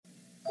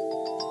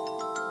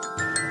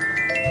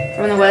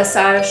From the west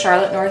side of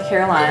Charlotte, North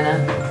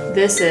Carolina,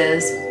 this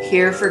is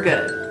Here for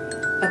Good,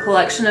 a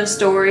collection of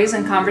stories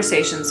and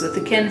conversations with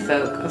the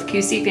kinfolk of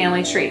QC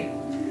Family Tree.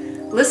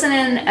 Listen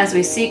in as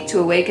we seek to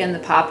awaken the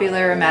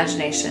popular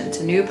imagination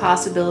to new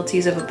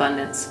possibilities of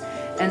abundance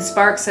and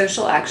spark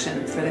social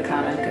action for the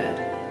common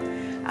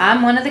good.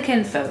 I'm one of the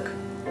kinfolk.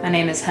 My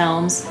name is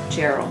Helms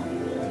Gerald.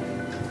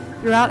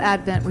 Throughout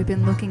Advent, we've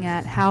been looking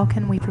at how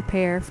can we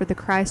prepare for the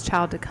Christ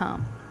child to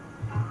come.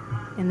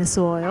 In the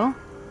soil,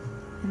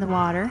 in the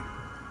water,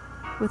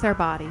 with our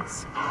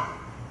bodies.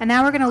 And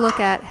now we're going to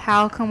look at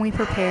how can we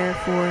prepare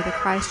for the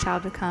Christ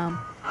child to come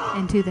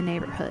into the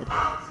neighborhood.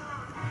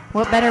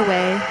 What better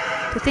way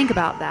to think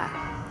about that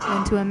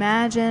than to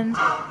imagine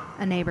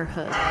a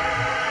neighborhood?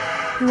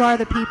 Who are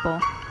the people?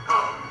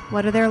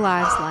 What are their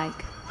lives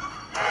like?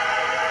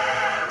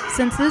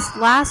 Since this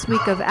last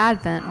week of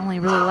Advent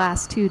only really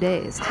lasts 2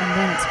 days, and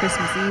then it's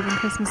Christmas Eve and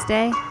Christmas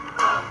Day,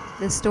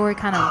 this story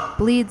kind of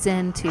bleeds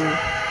into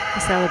the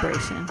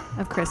celebration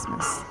of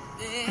Christmas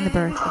and the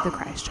birth of the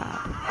Christ child.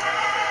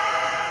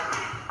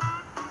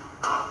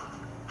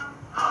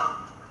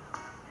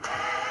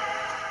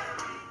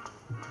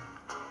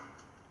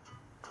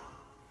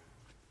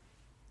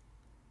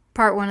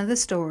 Part 1 of the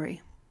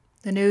story,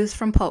 The News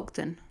from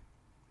Polkton,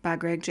 by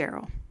Greg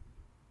Gerald.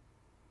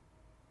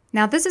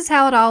 Now this is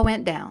how it all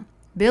went down.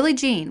 Billie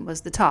Jean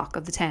was the talk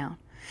of the town.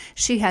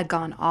 She had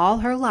gone all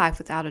her life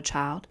without a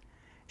child.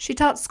 She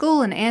taught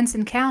school in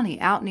Anson County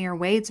out near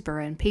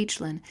Wadesboro and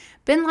Peachland,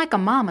 been like a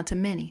mama to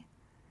many.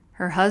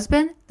 Her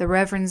husband, the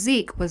Reverend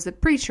Zeke, was the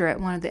preacher at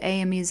one of the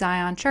AME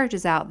Zion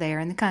churches out there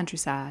in the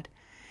countryside.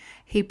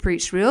 He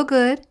preached real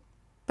good,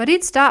 but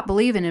he'd stopped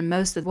believing in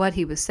most of what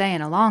he was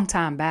saying a long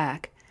time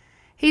back.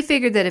 He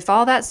figured that if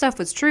all that stuff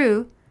was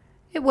true,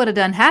 it would have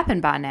done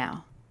happened by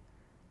now.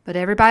 But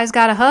everybody's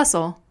got to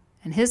hustle,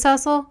 and his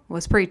hustle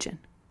was preaching.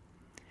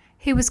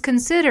 He was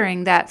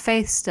considering that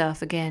faith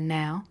stuff again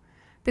now,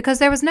 because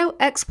there was no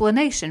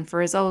explanation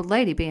for his old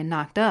lady being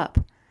knocked up.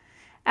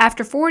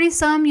 After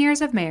 40-some years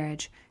of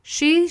marriage,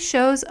 she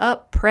shows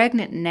up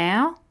pregnant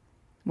now?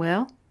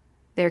 Well,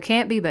 there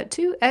can't be but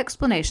 2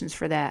 explanations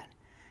for that.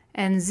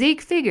 And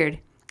Zeke figured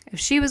if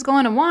she was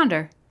going to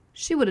wander,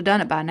 she would have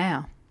done it by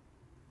now.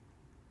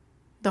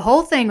 The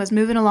whole thing was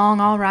moving along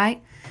all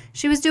right.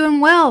 She was doing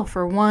well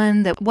for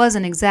one that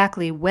wasn't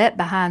exactly wet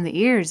behind the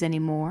ears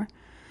anymore.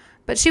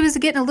 But she was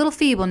getting a little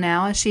feeble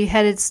now as she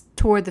headed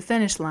toward the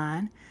finish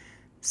line.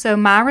 So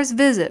Myra's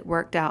visit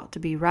worked out to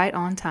be right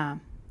on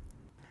time.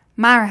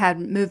 Myra had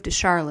moved to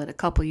Charlotte a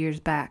couple years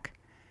back.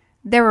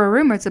 There were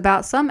rumors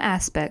about some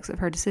aspects of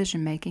her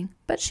decision-making,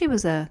 but she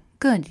was a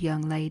good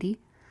young lady.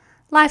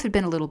 Life had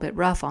been a little bit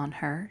rough on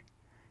her.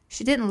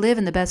 She didn't live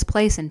in the best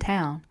place in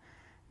town.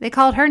 They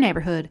called her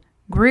neighborhood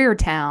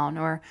Greertown,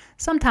 or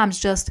sometimes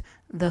just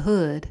the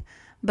Hood.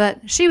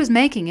 But she was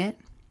making it.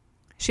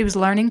 She was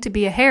learning to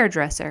be a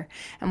hairdresser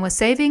and was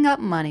saving up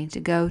money to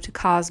go to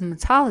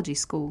cosmetology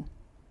school.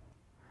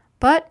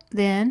 But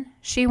then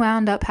she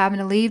wound up having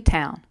to leave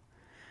town.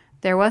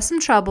 There was some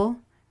trouble,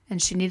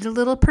 and she needed a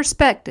little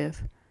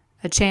perspective,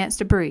 a chance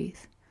to breathe.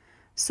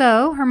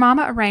 So her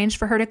mama arranged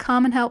for her to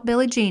come and help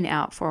Billie Jean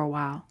out for a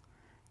while.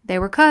 They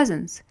were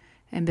cousins,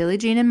 and Billie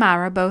Jean and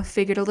Myra both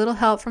figured a little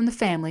help from the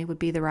family would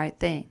be the right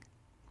thing.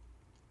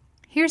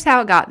 Here's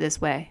how it got this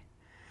way.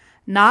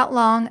 Not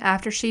long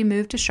after she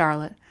moved to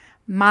Charlotte,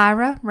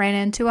 Myra ran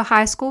into a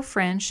high school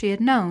friend she had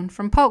known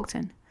from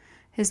Polkton.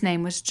 His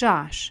name was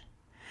Josh.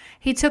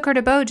 He took her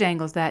to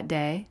Bojangles that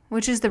day,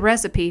 which is the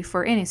recipe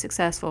for any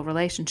successful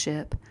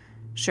relationship.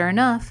 Sure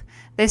enough,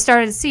 they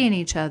started seeing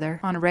each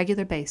other on a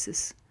regular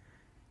basis.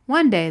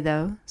 One day,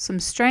 though, some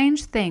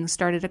strange things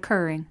started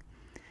occurring.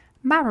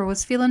 Myra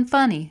was feeling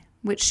funny,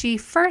 which she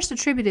first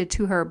attributed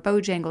to her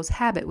Bojangles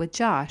habit with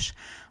Josh,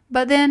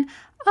 but then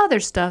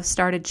other stuff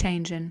started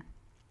changing.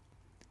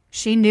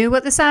 She knew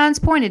what the signs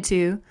pointed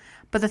to,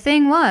 but the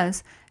thing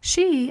was,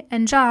 she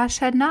and Josh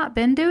had not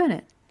been doing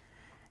it.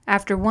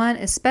 After one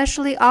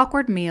especially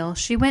awkward meal,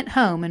 she went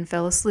home and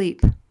fell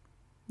asleep.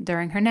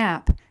 During her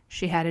nap,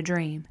 she had a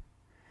dream.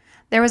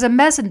 There was a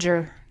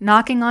messenger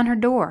knocking on her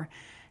door,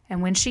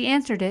 and when she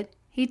answered it,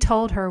 he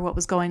told her what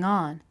was going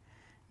on.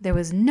 There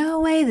was no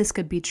way this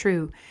could be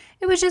true.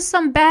 It was just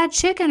some bad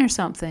chicken or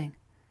something.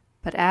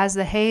 But as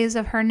the haze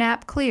of her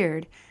nap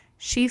cleared,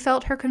 she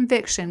felt her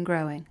conviction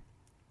growing.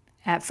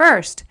 At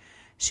first,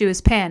 she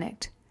was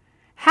panicked.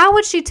 How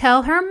would she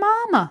tell her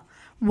mama?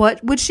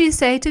 What would she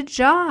say to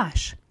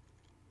Josh?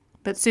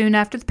 But soon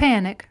after the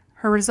panic,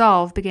 her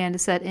resolve began to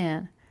set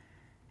in.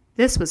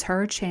 This was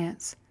her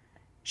chance.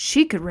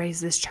 She could raise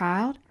this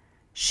child.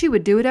 She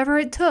would do whatever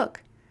it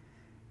took.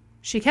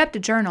 She kept a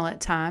journal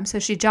at times, so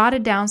she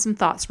jotted down some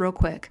thoughts real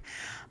quick.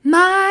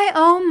 My,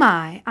 oh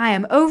my, I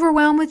am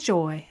overwhelmed with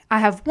joy. I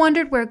have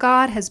wondered where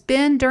God has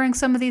been during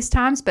some of these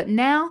times, but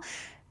now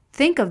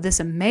think of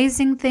this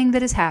amazing thing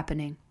that is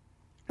happening.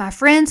 My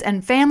friends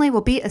and family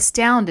will be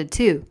astounded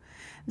too.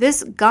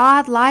 This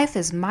God life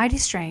is mighty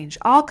strange.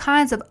 All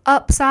kinds of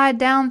upside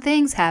down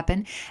things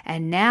happen,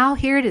 and now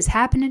here it is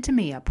happening to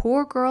me, a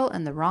poor girl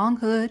in the wrong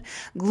hood.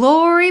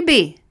 Glory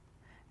be!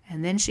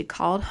 and then she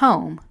called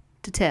home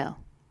to tell.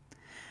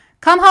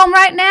 "Come home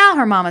right now,"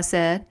 her mama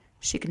said.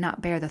 She could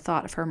not bear the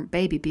thought of her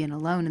baby being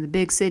alone in the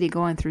big city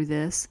going through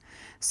this.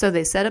 So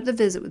they set up the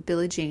visit with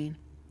Billie Jean.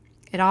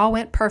 It all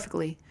went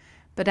perfectly,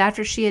 but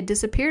after she had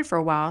disappeared for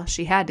a while,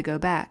 she had to go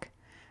back.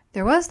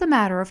 There was the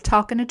matter of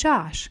talking to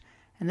Josh,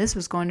 and this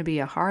was going to be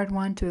a hard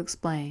one to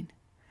explain.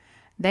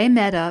 They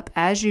met up,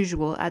 as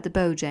usual, at the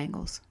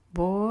Bojangles.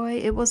 Boy,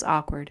 it was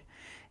awkward.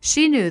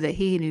 She knew that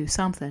he knew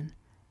something,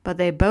 but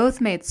they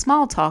both made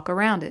small talk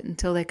around it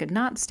until they could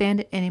not stand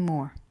it any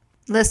more.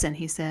 "Listen,"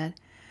 he said,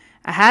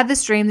 "I had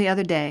this dream the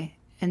other day,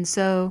 and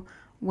so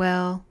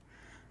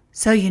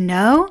you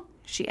know?"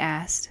 she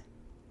asked.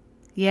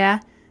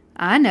 "Yeah,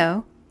 I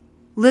know.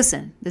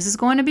 Listen, this is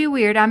going to be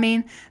weird. I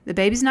mean, the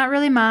baby's not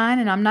really mine,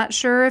 and I'm not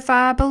sure if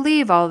I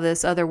believe all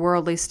this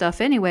otherworldly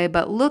stuff anyway,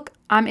 but look,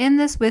 I'm in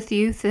this with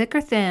you, thick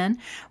or thin.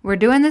 We're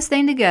doing this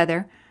thing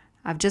together.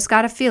 I've just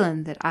got a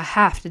feeling that I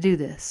have to do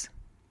this."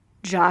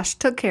 Josh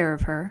took care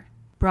of her,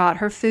 brought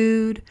her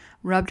food,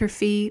 rubbed her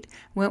feet,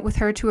 went with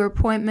her to her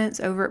appointments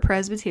over at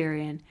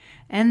Presbyterian,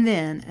 and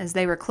then, as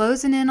they were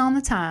closing in on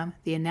the time,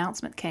 the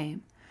announcement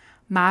came.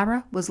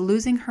 Myra was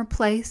losing her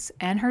place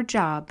and her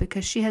job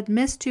because she had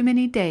missed too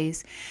many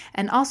days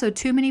and also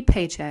too many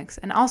paychecks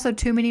and also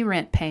too many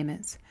rent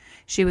payments.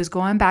 She was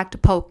going back to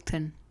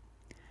Polkton.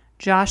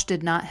 Josh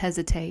did not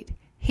hesitate.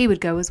 He would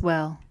go as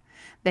well.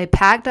 They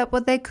packed up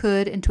what they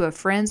could into a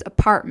friend's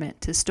apartment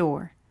to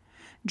store.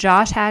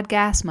 Josh had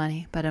gas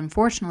money, but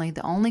unfortunately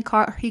the only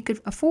car he could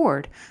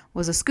afford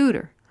was a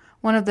scooter,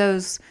 one of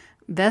those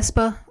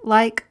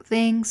Vespa-like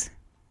things.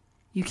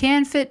 You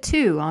can fit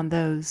two on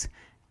those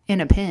in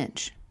a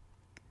pinch.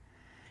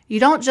 You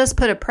don't just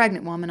put a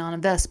pregnant woman on a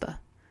Vespa,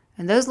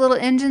 and those little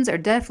engines are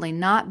definitely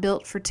not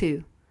built for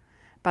two.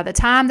 By the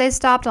time they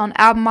stopped on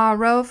Albemarle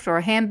Road for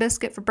a ham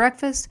biscuit for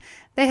breakfast,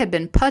 they had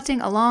been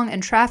putting along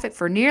in traffic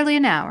for nearly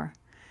an hour.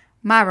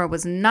 Myra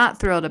was not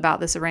thrilled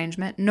about this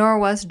arrangement, nor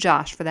was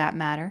Josh for that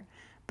matter,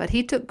 but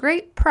he took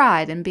great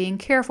pride in being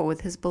careful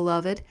with his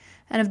beloved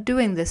and of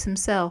doing this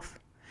himself.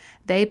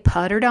 They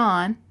puttered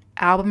on.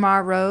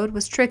 Albemarle Road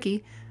was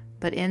tricky,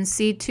 but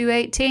NC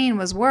 218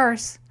 was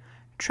worse.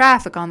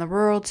 Traffic on the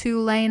rural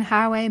two-lane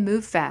highway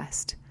moved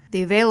fast.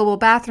 The available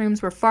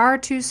bathrooms were far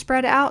too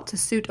spread out to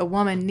suit a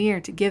woman near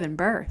to giving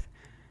birth.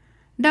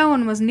 No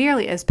one was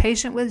nearly as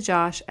patient with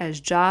Josh as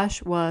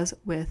Josh was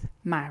with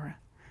Myra.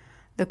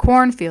 The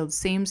cornfields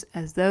seemed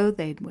as though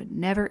they would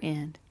never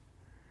end.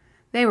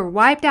 They were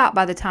wiped out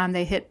by the time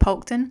they hit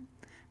Polkton,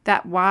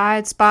 that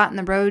wide spot in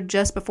the road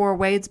just before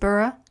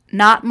Wadesboro.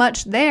 Not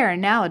much there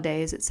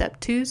nowadays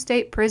except 2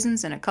 state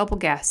prisons and a couple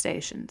gas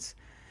stations.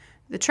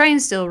 The train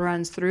still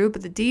runs through,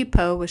 but the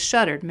depot was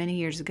shuttered many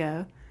years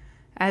ago.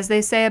 As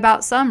they say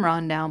about some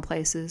run-down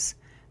places,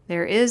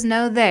 there is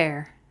no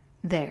there.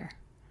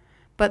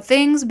 But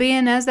things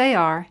being as they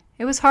are,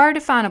 it was hard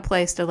to find a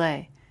place to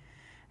lay.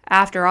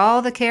 After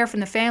all the care from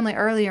the family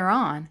earlier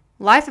on,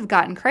 life had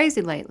gotten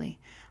crazy lately.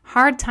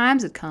 Hard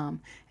times had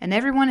come, and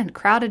everyone had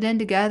crowded in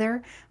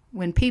together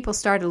when people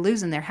started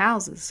losing their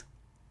houses.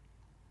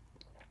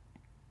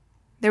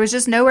 There was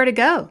just nowhere to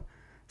go.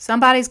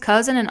 Somebody's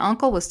cousin and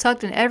uncle was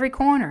tucked in every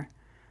corner.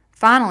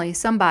 Finally,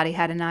 somebody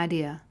had an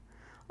idea.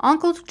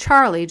 "Uncle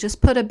Charlie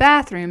just put a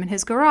bathroom in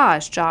his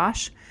garage,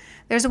 Josh.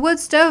 There's a wood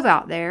stove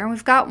out there, and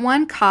we've got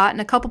 1 cot and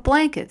a couple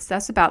blankets.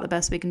 That's about the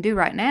best we can do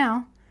right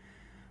now."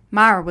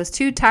 Myra was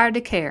too tired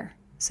to care,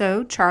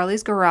 so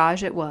Charlie's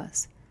garage it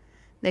was.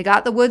 They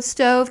got the wood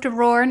stove to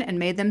roaring and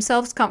made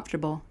themselves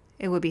comfortable.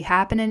 It would be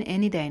happening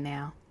any day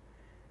now.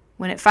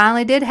 When it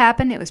finally did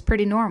happen, it was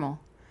pretty normal.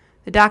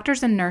 The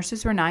doctors and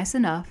nurses were nice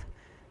enough.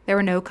 There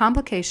were no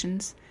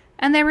complications,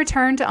 and they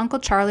returned to Uncle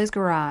Charlie's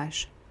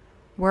garage.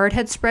 Word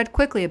had spread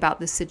quickly about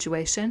this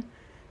situation.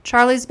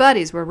 Charlie's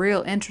buddies were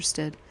real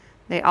interested.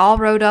 They all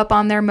rode up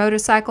on their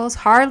motorcycles,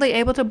 hardly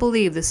able to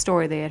believe the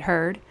story they had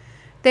heard.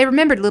 They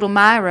remembered little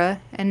Myra,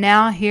 and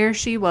now here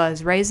she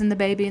was, raising the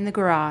baby in the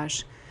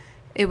garage.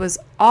 It was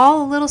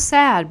all a little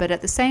sad, but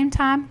at the same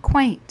time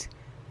quaint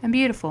and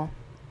beautiful.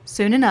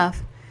 Soon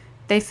enough,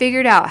 they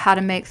figured out how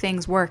to make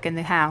things work in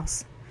the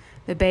house.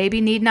 The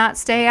baby need not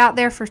stay out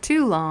there for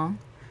too long.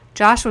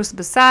 Josh was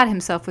beside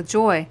himself with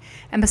joy,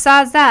 and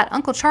besides that,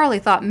 Uncle Charlie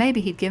thought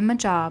maybe he'd give him a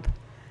job.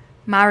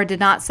 Myra did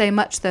not say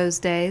much those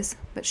days,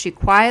 but she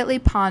quietly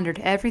pondered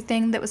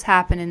everything that was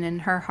happening in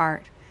her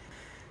heart.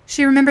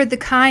 She remembered the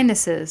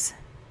kindnesses,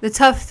 the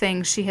tough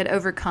things she had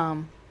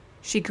overcome.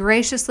 She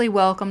graciously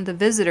welcomed the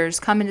visitors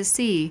coming to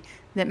see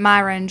that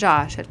Myra and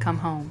Josh had come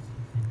home.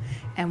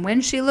 And when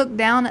she looked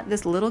down at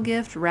this little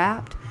gift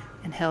wrapped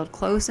and held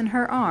close in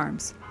her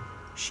arms,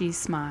 she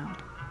smiled.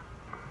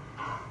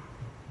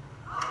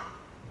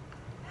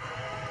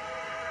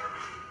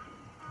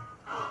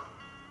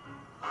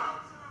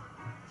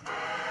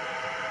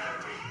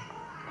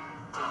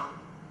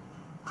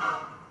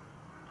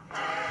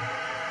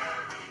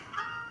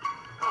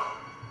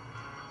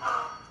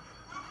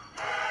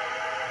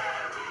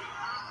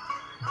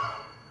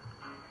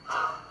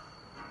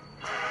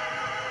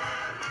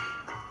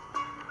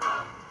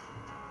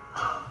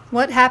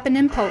 What happened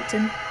in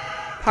Polkton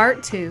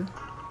Part 2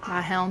 by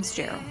Helms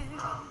Gerald.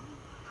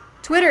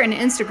 Twitter and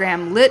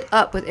Instagram lit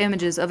up with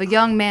images of a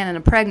young man and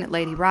a pregnant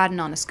lady riding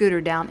on a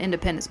scooter down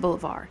Independence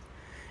Boulevard.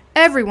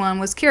 Everyone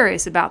was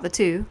curious about the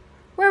two.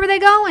 Where were they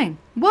going?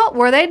 What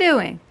were they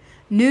doing?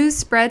 News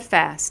spread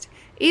fast.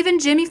 Even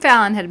Jimmy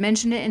Fallon had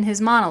mentioned it in his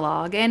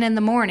monologue, and in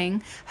the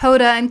morning,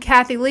 Hoda and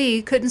Kathy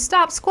Lee couldn't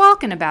stop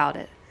squawking about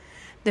it.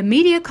 The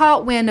media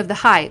caught wind of the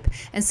hype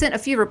and sent a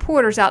few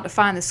reporters out to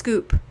find the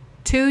scoop.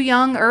 Two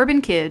young urban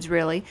kids,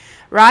 really,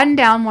 riding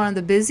down one of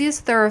the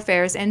busiest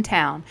thoroughfares in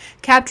town,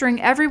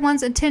 capturing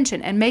everyone's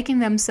attention and making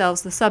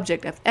themselves the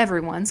subject of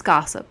everyone's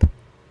gossip.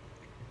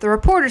 The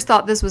reporters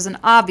thought this was an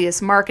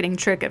obvious marketing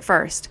trick at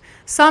first.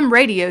 Some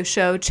radio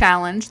show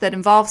challenge that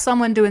involved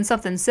someone doing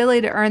something silly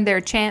to earn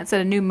their chance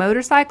at a new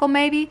motorcycle,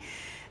 maybe.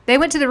 They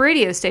went to the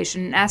radio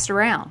station and asked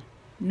around.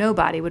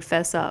 Nobody would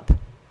fess up.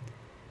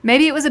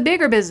 Maybe it was a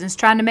bigger business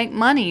trying to make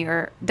money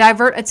or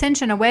divert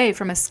attention away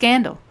from a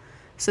scandal.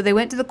 So they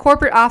went to the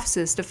corporate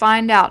offices to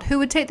find out who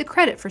would take the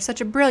credit for such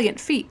a brilliant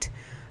feat.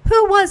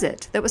 Who was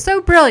it that was so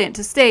brilliant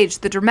to stage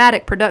the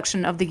dramatic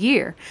production of the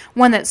year,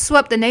 one that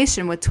swept the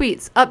nation with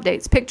tweets,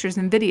 updates, pictures,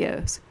 and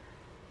videos?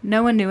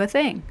 No one knew a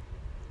thing.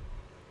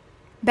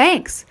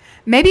 Banks.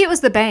 Maybe it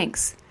was the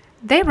banks.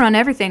 They run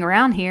everything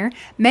around here.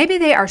 Maybe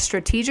they are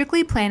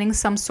strategically planning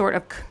some sort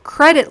of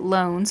credit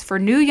loans for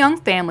new young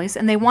families,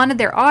 and they wanted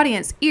their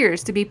audience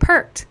ears to be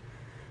perked.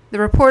 The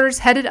reporters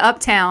headed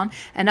uptown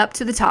and up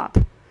to the top.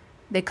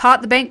 They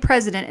caught the bank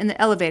president in the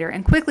elevator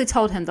and quickly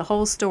told him the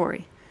whole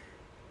story.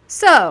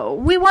 So,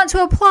 we want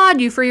to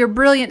applaud you for your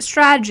brilliant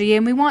strategy,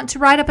 and we want to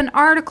write up an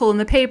article in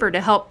the paper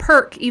to help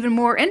perk even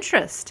more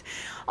interest.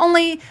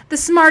 Only the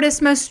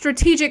smartest, most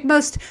strategic,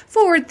 most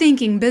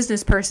forward-thinking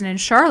business person in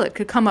Charlotte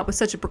could come up with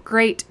such a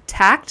great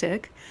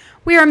tactic.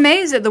 We are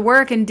amazed at the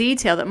work and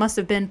detail that must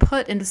have been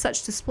put into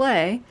such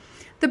display.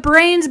 The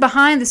brains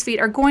behind this feat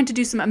are going to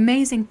do some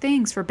amazing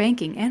things for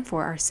banking and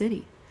for our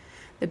city.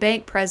 The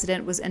bank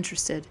president was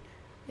interested.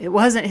 It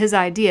wasn't his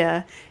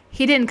idea.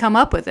 He didn't come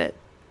up with it.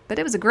 But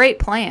it was a great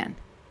plan.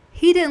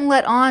 He didn't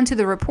let on to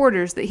the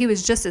reporters that he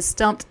was just as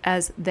stumped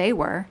as they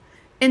were.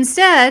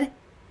 Instead,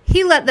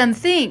 he let them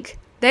think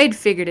they'd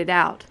figured it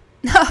out.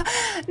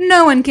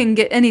 No one can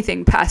get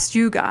anything past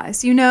you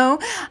guys, you know.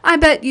 I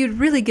bet you'd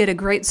really get a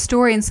great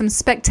story and some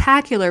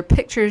spectacular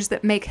pictures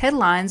that make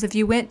headlines if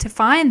you went to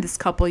find this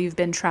couple you've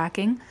been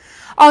tracking.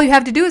 All you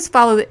have to do is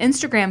follow the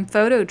Instagram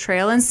photo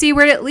trail and see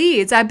where it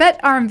leads. I bet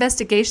our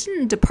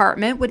investigation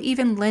department would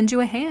even lend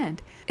you a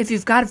hand. If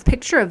you've got a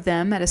picture of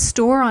them at a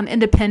store on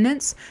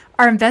Independence,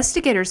 our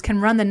investigators can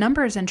run the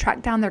numbers and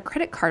track down their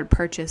credit card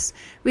purchase.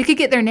 We could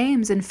get their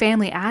names and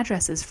family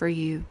addresses for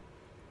you.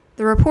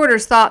 The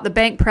reporters thought the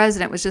bank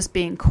president was just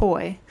being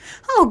coy.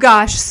 Oh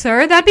gosh,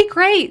 sir, that'd be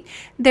great.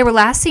 They were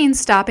last seen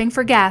stopping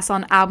for gas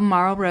on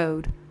Albemarle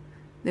Road.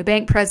 The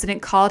bank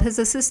president called his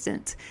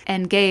assistant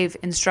and gave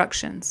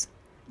instructions.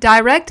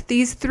 Direct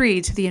these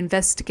three to the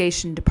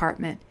investigation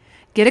department.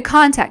 Get a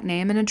contact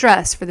name and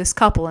address for this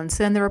couple and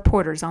send the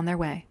reporters on their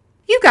way.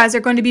 You guys are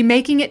going to be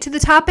making it to the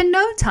top in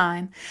no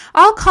time.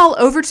 I'll call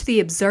over to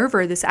the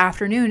Observer this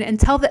afternoon and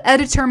tell the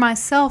editor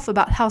myself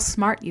about how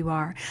smart you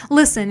are.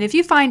 Listen, if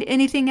you find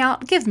anything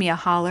out, give me a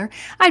holler.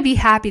 I'd be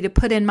happy to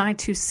put in my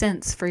 2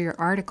 cents for your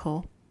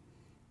article.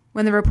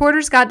 When the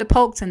reporters got to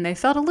Polkton, they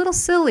felt a little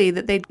silly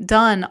that they'd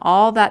done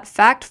all that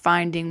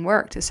fact-finding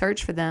work to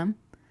search for them.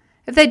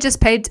 If they'd just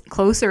paid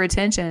closer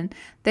attention,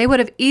 they would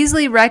have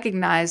easily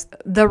recognized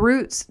the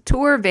Roots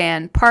tour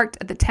van parked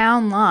at the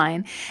town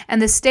line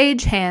and the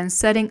stagehands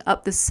setting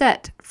up the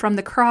set from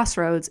the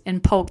crossroads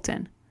in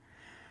Polkton.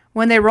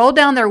 When they rolled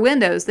down their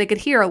windows, they could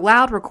hear a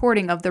loud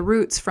recording of the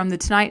Roots from The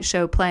Tonight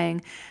Show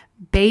playing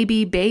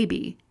Baby,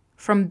 Baby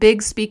from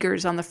big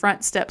speakers on the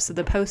front steps of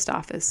the post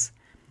office.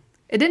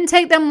 It didn't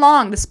take them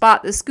long to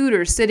spot the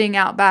scooter sitting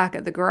out back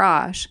at the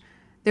garage.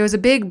 There was a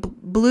big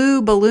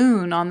blue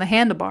balloon on the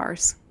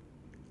handlebars.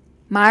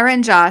 Myra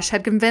and Josh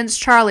had convinced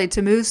Charlie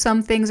to move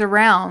some things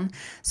around,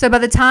 so by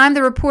the time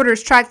the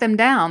reporters tracked them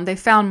down, they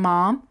found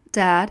Mom,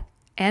 Dad,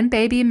 and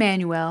baby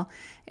Immanuel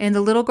in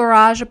the little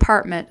garage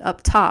apartment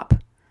up top.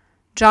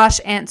 Josh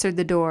answered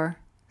the door.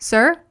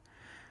 Sir,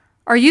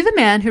 are you the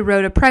man who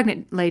rode a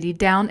pregnant lady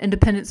down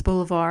Independence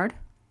Boulevard?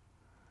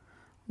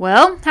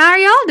 Well, how are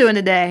y'all doing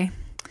today?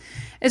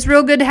 It's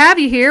real good to have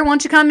you here.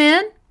 Won't you come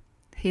in?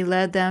 He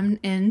led them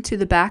into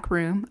the back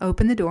room,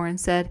 opened the door, and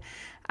said,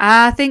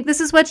 I think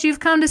this is what you've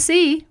come to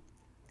see.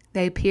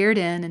 They peered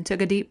in and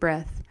took a deep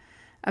breath.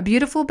 A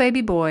beautiful baby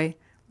boy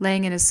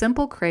laying in a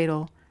simple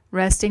cradle,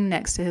 resting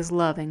next to his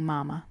loving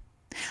mama.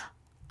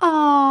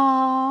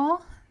 Aww,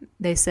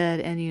 they said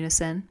in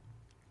unison.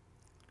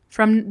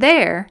 From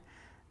there,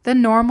 the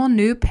normal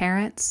new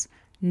parents,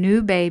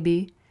 new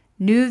baby,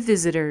 new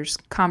visitors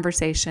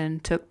conversation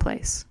took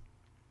place.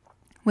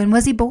 When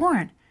was he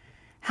born?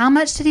 How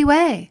much did he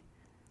weigh?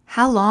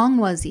 How long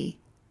was he?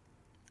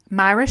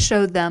 Myra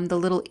showed them the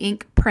little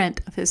ink print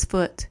of his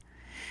foot.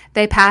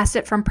 They passed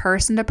it from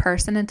person to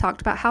person and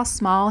talked about how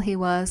small he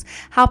was,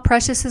 how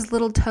precious his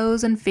little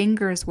toes and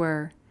fingers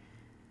were.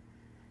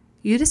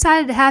 You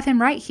decided to have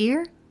him right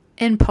here?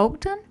 In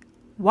Polkton?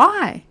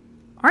 Why?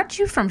 Aren't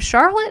you from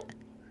Charlotte?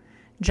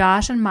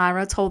 Josh and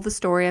Myra told the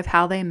story of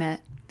how they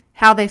met,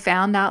 how they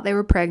found out they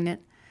were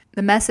pregnant,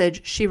 the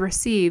message she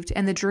received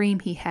and the dream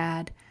he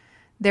had,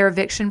 their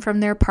eviction from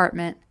their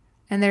apartment,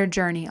 and their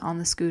journey on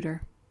the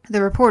scooter.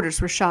 The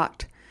reporters were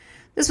shocked.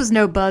 This was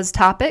no buzz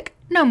topic,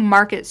 no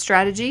market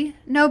strategy,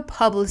 no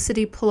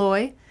publicity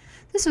ploy.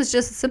 This was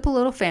just a simple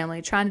little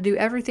family trying to do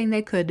everything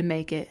they could to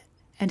make it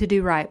and to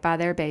do right by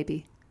their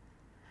baby.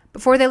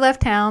 Before they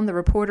left town, the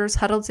reporters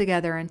huddled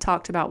together and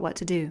talked about what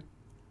to do.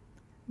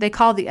 They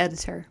called the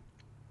editor.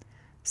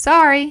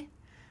 "Sorry,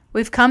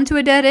 we've come to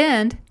a dead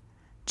end.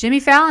 Jimmy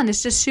Fallon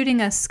is just shooting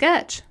a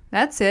sketch.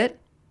 That's it."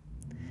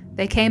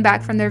 They came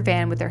back from their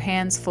van with their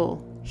hands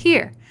full.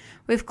 "Here,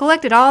 we've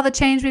collected all the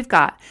change we've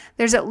got.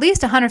 There's at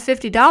least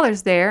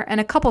 $150 there and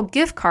a couple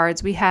gift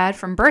cards we had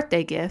from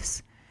birthday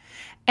gifts.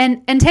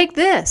 And take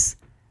this.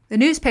 The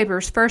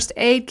newspaper's first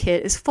aid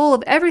kit is full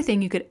of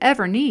everything you could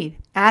ever need.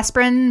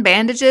 Aspirin,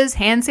 bandages,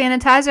 hand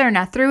sanitizer, and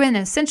I threw in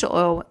essential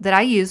oil that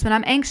I use when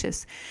I'm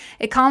anxious.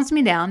 It calms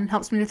me down and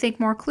helps me to think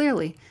more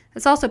clearly.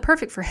 It's also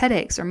perfect for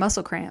headaches or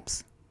muscle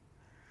cramps.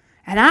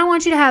 And I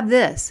want you to have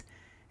this.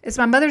 It's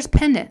my mother's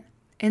pendant.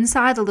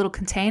 Inside the little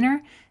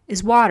container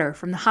is water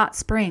from the hot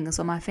springs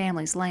on my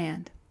family's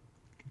land."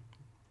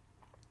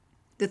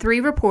 The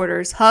three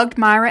reporters hugged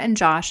Myra and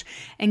Josh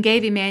and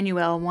gave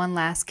Immanuel one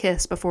last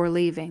kiss before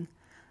leaving.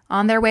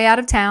 On their way out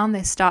of town,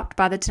 they stopped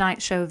by the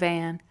Tonight Show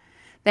van.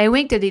 They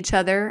winked at each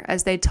other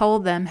as they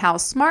told them how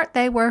smart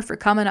they were for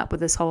coming up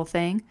with this whole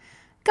thing.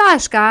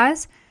 "Gosh,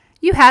 guys,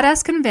 you had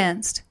us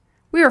convinced.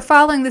 We were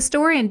following the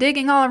story and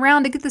digging all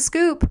around to get the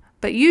scoop,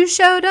 but you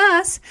showed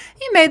us.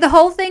 You made the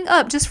whole thing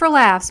up just for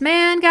laughs.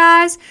 Man,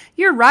 guys,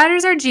 your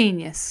writers are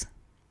genius."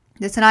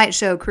 The Tonight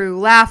Show crew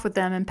laughed with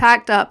them and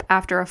packed up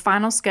after a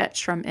final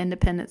sketch from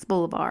Independence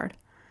Boulevard.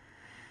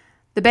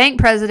 The bank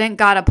president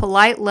got a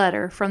polite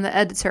letter from the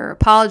editor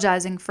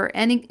apologizing for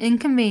any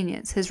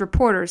inconvenience his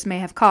reporters may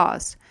have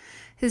caused.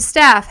 His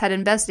staff had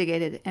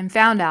investigated and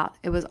found out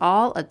it was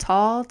all a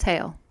tall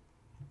tale.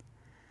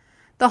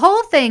 The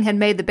whole thing had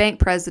made the bank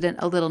president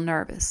a little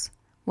nervous.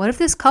 What if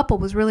this couple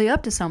was really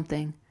up to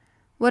something?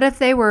 What if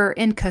they were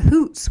in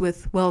cahoots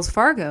with Wells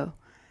Fargo?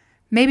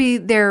 Maybe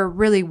there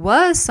really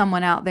was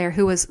someone out there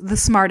who was the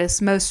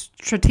smartest, most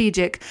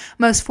strategic,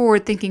 most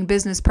forward-thinking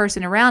business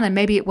person around, and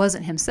maybe it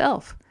wasn't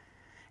himself.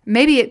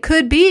 Maybe it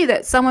could be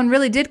that someone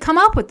really did come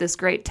up with this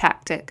great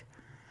tactic.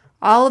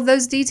 All of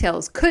those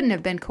details couldn't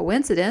have been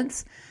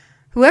coincidence.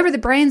 Whoever the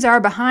brains are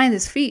behind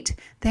this feat,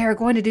 they are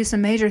going to do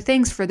some major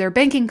things for their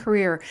banking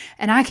career,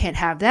 and I can't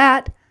have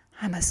that.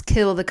 I must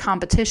kill the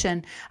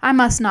competition. I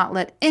must not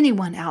let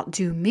anyone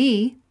outdo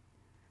me.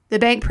 The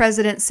bank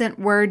president sent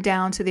word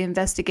down to the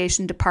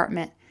investigation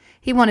department.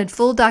 He wanted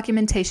full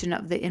documentation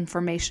of the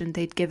information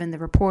they'd given the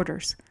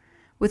reporters.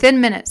 Within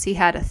minutes, he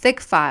had a thick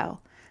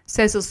file.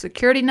 Social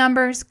security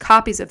numbers,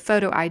 copies of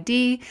photo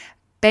ID,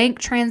 bank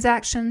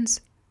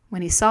transactions.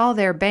 When he saw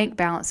their bank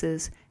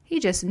balances, he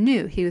just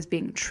knew he was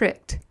being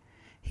tricked.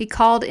 He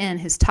called in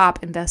his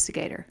top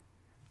investigator.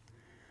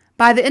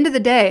 By the end of the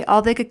day,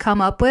 all they could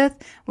come up with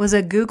was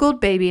a Googled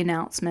baby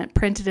announcement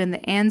printed in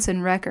the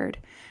Anson Record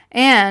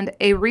and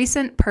a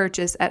recent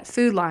purchase at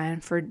Food Lion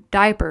for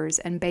diapers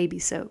and baby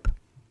soap.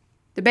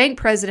 The bank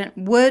president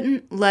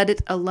wouldn't let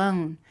it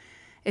alone.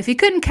 If he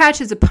couldn't catch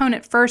his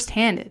opponent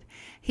first-handed,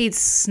 he'd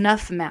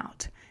snuff him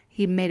out.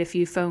 He made a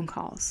few phone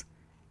calls.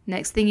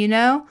 Next thing you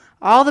know,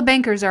 all the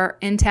bankers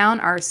in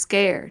town are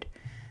scared.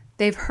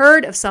 They've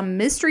heard of some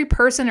mystery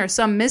person or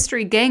some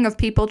mystery gang of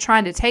people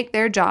trying to take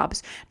their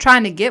jobs,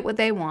 trying to get what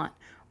they want.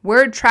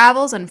 Word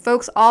travels and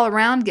folks all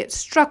around get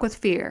struck with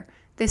fear.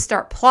 They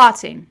start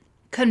plotting,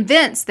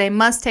 convinced they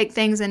must take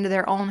things into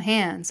their own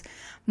hands,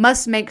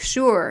 must make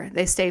sure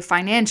they stay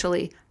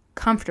financially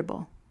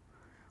comfortable.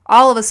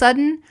 All of a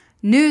sudden,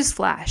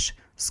 newsflash.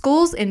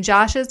 Schools in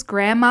Josh's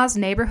grandma's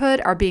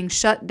neighborhood are being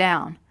shut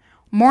down.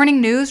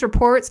 Morning news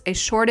reports a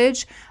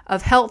shortage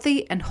of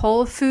healthy and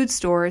whole food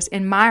stores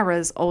in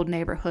Myra's old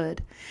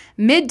neighborhood.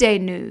 Midday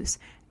news.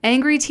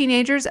 Angry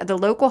teenagers at the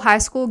local high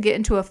school get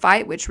into a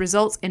fight which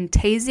results in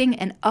tasing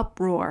and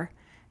uproar.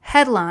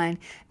 Headline,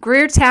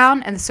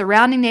 Greertown and the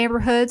surrounding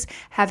neighborhoods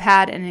have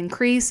had an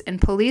increase in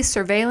police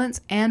surveillance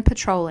and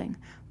patrolling.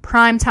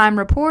 Primetime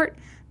report,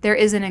 there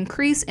is an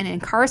increase in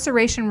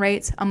incarceration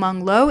rates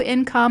among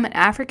low-income and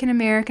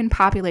African-American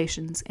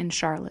populations in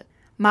Charlotte.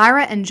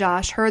 Myra and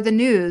Josh heard the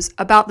news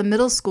about the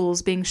middle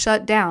schools being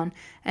shut down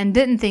and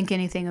didn't think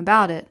anything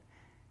about it.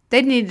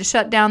 They'd needed to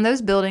shut down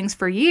those buildings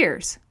for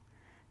years.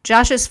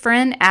 Josh's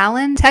friend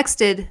Alan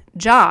texted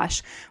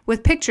Josh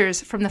with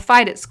pictures from the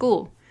fight at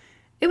school.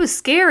 It was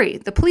scary.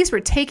 The police were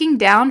taking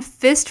down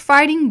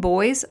fist-fighting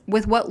boys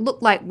with what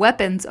looked like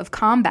weapons of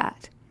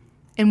combat.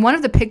 In one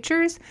of the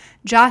pictures,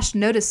 Josh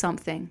noticed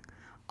something.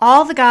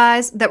 All the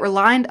guys that were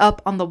lined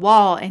up on the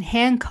wall and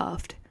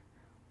handcuffed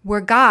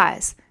were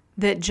guys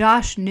that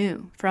Josh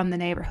knew from the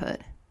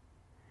neighborhood.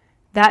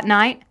 That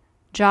night,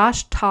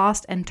 Josh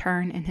tossed and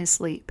turned in his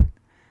sleep.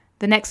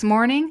 The next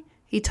morning,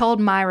 he told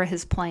Myra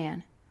his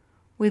plan.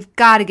 We've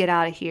got to get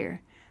out of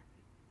here.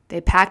 They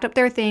packed up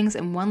their things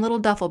in one little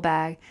duffel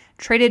bag,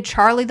 traded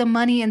Charlie the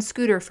money and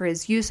scooter for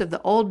his use of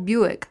the old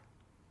Buick,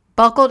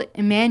 buckled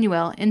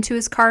Immanuel into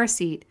his car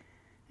seat,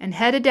 and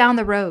headed down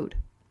the road.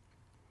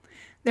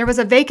 There was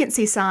a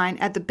vacancy sign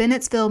at the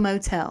Bennettsville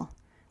Motel.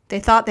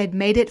 They thought they'd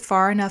made it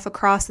far enough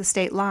across the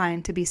state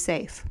line to be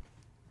safe.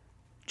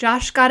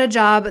 Josh got a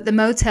job at the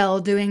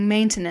motel doing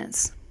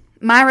maintenance.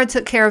 Myra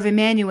took care of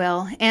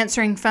Immanuel,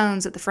 answering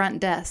phones at the front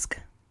desk.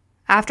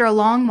 After a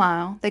long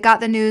while, they got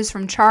the news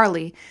from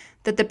Charlie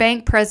that the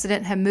bank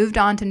president had moved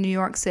on to New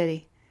York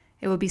City.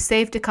 It would be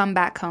safe to come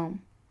back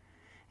home.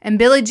 And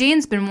Billie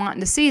Jean's been wanting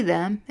to see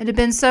them. It had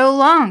been so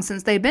long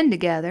since they'd been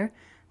together.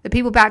 The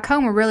people back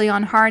home were really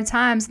on hard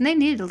times, and they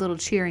needed a little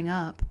cheering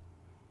up.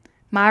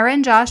 Myra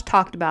and Josh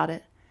talked about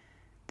it.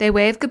 They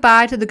waved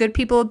goodbye to the good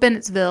people of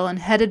Bennettsville and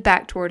headed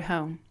back toward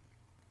home.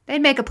 They'd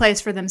make a place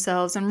for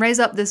themselves and raise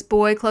up this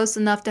boy close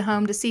enough to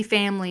home to see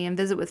family and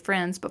visit with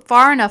friends, but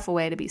far enough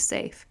away to be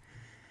safe.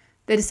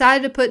 They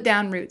decided to put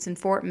down roots in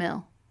Fort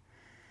Mill.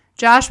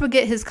 Josh would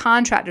get his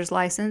contractor's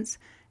license,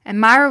 and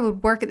Myra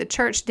would work at the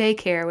church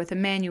daycare with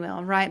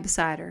Immanuel right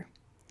beside her.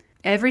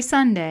 Every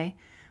Sunday,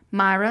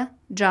 Myra,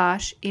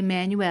 Josh,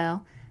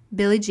 Immanuel,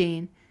 Billie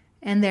Jean,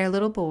 and their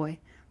little boy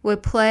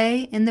would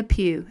play in the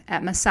pew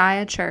at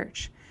Messiah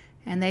Church,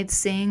 and they'd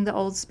sing the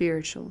old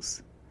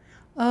spirituals.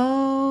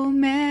 Oh,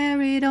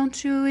 Mary,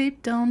 don't you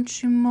weep,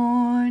 don't you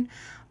mourn.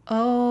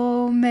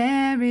 Oh,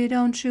 Mary,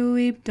 don't you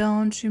weep,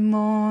 don't you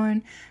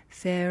mourn.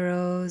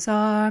 Pharaoh's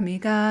army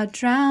got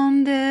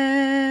drowned.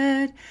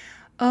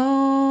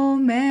 Oh,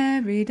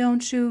 Mary,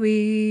 don't you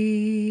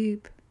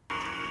weep.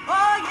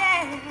 Oh,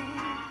 yeah.